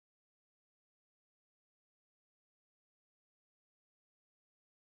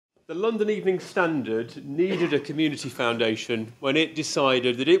The London Evening Standard needed a community foundation when it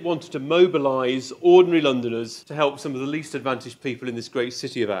decided that it wanted to mobilise ordinary Londoners to help some of the least advantaged people in this great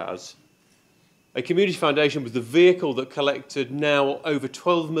city of ours. A community foundation was the vehicle that collected now over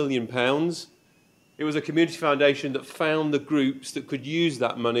 £12 million. It was a community foundation that found the groups that could use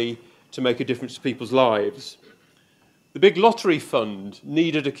that money to make a difference to people's lives. The big lottery fund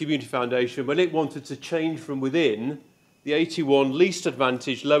needed a community foundation when it wanted to change from within the 81 least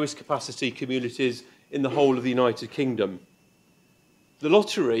advantaged, lowest capacity communities in the whole of the United Kingdom. The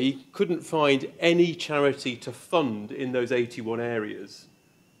lottery couldn't find any charity to fund in those 81 areas.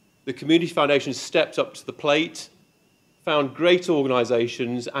 The Community Foundation stepped up to the plate, found great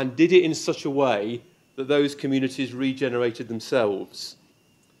organisations, and did it in such a way that those communities regenerated themselves.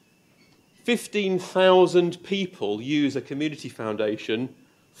 15,000 people use a community foundation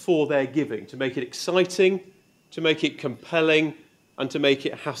for their giving, to make it exciting, to make it compelling, and to make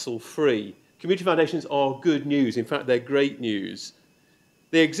it hassle-free. Community foundations are good news. In fact, they're great news.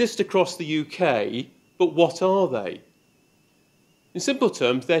 They exist across the UK, but what are they? In simple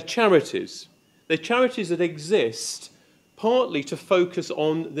terms, they're charities. They're charities that exist partly to focus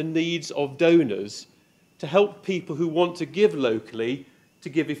on the needs of donors, to help people who want to give locally, to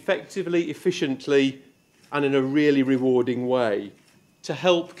give effectively, efficiently, and in a really rewarding way, to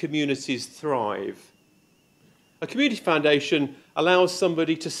help communities thrive. A community foundation allows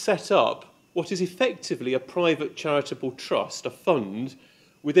somebody to set up what is effectively a private charitable trust, a fund,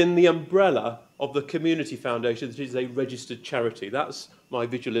 within the umbrella of the community foundation that is a registered charity. That's my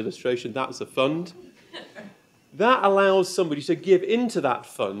visual illustration, that's a fund. That allows somebody to give into that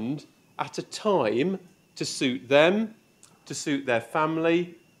fund at a time to suit them, to suit their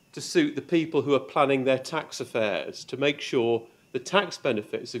family, to suit the people who are planning their tax affairs, to make sure the tax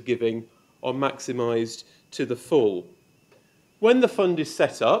benefits of giving are maximised to the full. When the fund is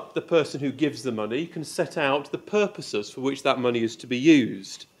set up, the person who gives the money can set out the purposes for which that money is to be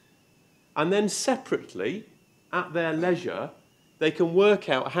used. And then separately, at their leisure, they can work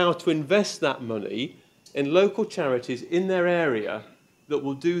out how to invest that money in local charities in their area that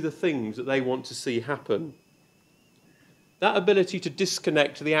will do the things that they want to see happen. That ability to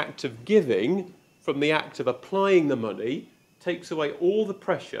disconnect the act of giving from the act of applying the money takes away all the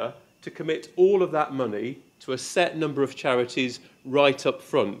pressure to commit all of that money to a set number of charities right up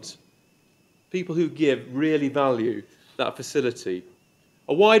front. People who give really value that facility.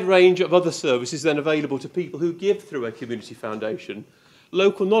 A wide range of other services then available to people who give through a community foundation.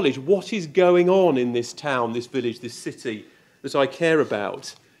 Local knowledge, what is going on in this town, this village, this city that I care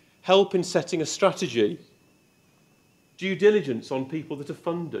about. Help in setting a strategy. Due diligence on people that are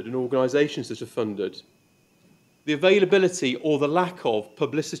funded and organisations that are funded. The availability or the lack of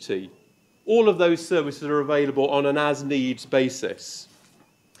publicity. All of those services are available on an as-needs basis.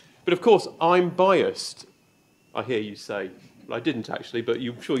 But of course, I'm biased, I hear you say. Well, I didn't actually, but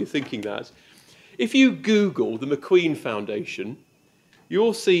I'm sure you're thinking that. If you Google the McQueen Foundation,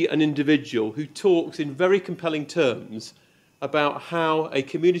 you'll see an individual who talks in very compelling terms about how a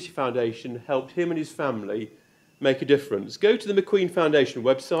community foundation helped him and his family make a difference. Go to the McQueen Foundation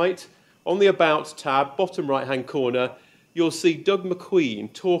website. On the About tab, bottom right-hand corner, you'll see Doug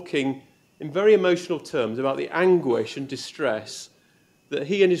McQueen talking in very emotional terms about the anguish and distress that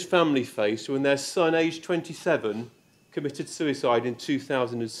he and his family faced when their son, aged 27, committed suicide in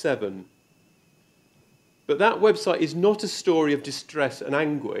 2007. But that website is not a story of distress and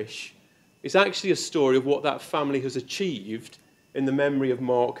anguish. It's actually a story of what that family has achieved in the memory of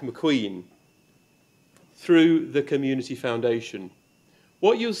Mark McQueen through the Community Foundation.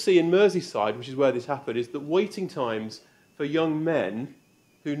 What you'll see in Merseyside, which is where this happened, is that waiting times for young men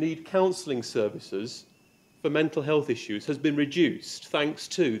who need counselling services for mental health issues has been reduced thanks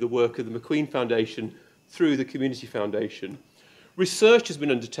to the work of the McQueen Foundation through the Community Foundation. Research has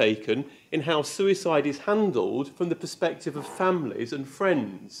been undertaken in how suicide is handled from the perspective of families and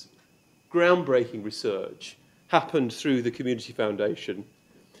friends. Groundbreaking research happened through the Community Foundation.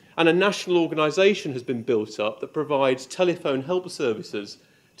 And a national organisation has been built up that provides telephone help services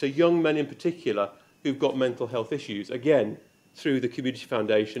to young men in particular who've got mental health issues, again, through the Community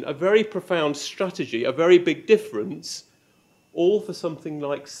Foundation. A very profound strategy, a very big difference, all for something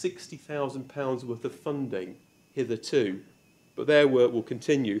like £60,000 worth of funding hitherto. But their work will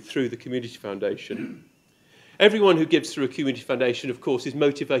continue through the Community Foundation. Everyone who gives through a Community Foundation, of course, is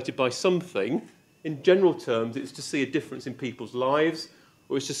motivated by something. In general terms, it's to see a difference in people's lives,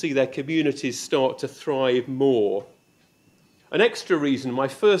 or it's to see their communities start to thrive more. An extra reason, my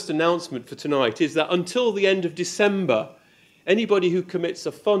first announcement for tonight, is that until the end of December, anybody who commits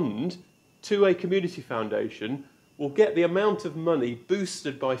a fund to a community foundation will get the amount of money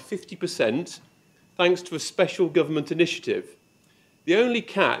boosted by 50% thanks to a special government initiative. The only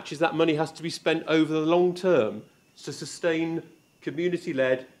catch is that money has to be spent over the long term to sustain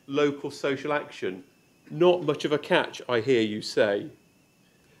community-led local social action. Not much of a catch, I hear you say.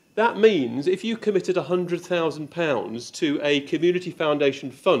 That means if you committed £100,000 to a community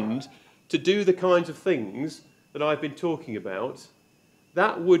foundation fund to do the kinds of things that I've been talking about,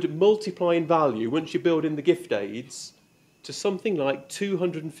 that would multiply in value once you build in the gift aids to something like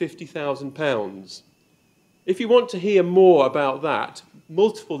 £250,000. If you want to hear more about that,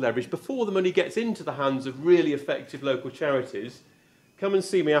 multiple leverage, before the money gets into the hands of really effective local charities, come and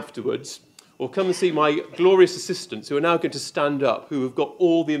see me afterwards, or come and see my glorious assistants who are now going to stand up, who have got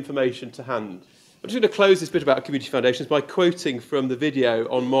all the information to hand. I'm just going to close this bit about community foundations by quoting from the video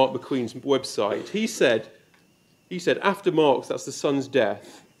on Mark McQueen's website. He said, after Mark's, that's the son's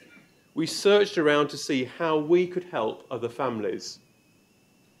death, we searched around to see how we could help other families.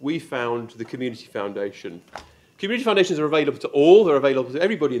 We found the Community Foundation. Community foundations are available to all. They're available to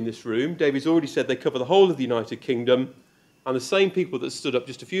everybody in this room. David's already said they cover the whole of the United Kingdom. And the same people that stood up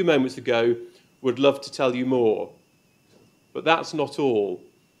just a few moments ago would love to tell you more. But that's not all.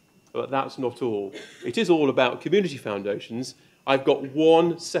 It is all about community foundations. I've got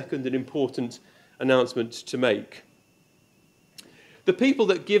one second and important announcement to make. The people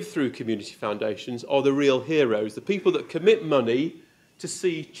that give through community foundations are the real heroes, the people that commit money to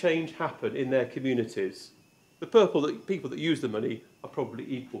see change happen in their communities. The people that use the money are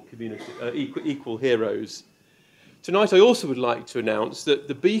probably equal heroes. Tonight I also would like to announce that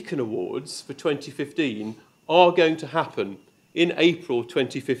the Beacon Awards for 2015 are going to happen in April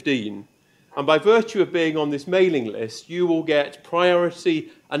 2015. And by virtue of being on this mailing list, you will get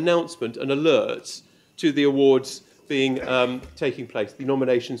priority announcement and alerts to the awards being taking place, the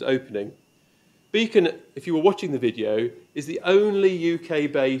nominations opening. Beacon, if you were watching the video, is the only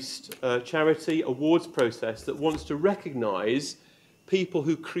UK-based charity awards process that wants to recognise people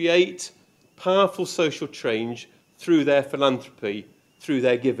who create powerful social change through their philanthropy, through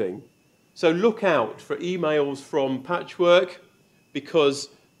their giving. So look out for emails from Patchwork, because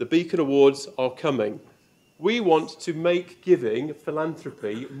the Beacon Awards are coming. We want to make giving,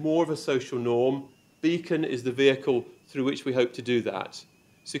 philanthropy, more of a social norm. Beacon is the vehicle through which we hope to do that.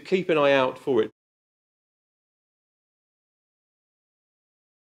 So keep an eye out for it.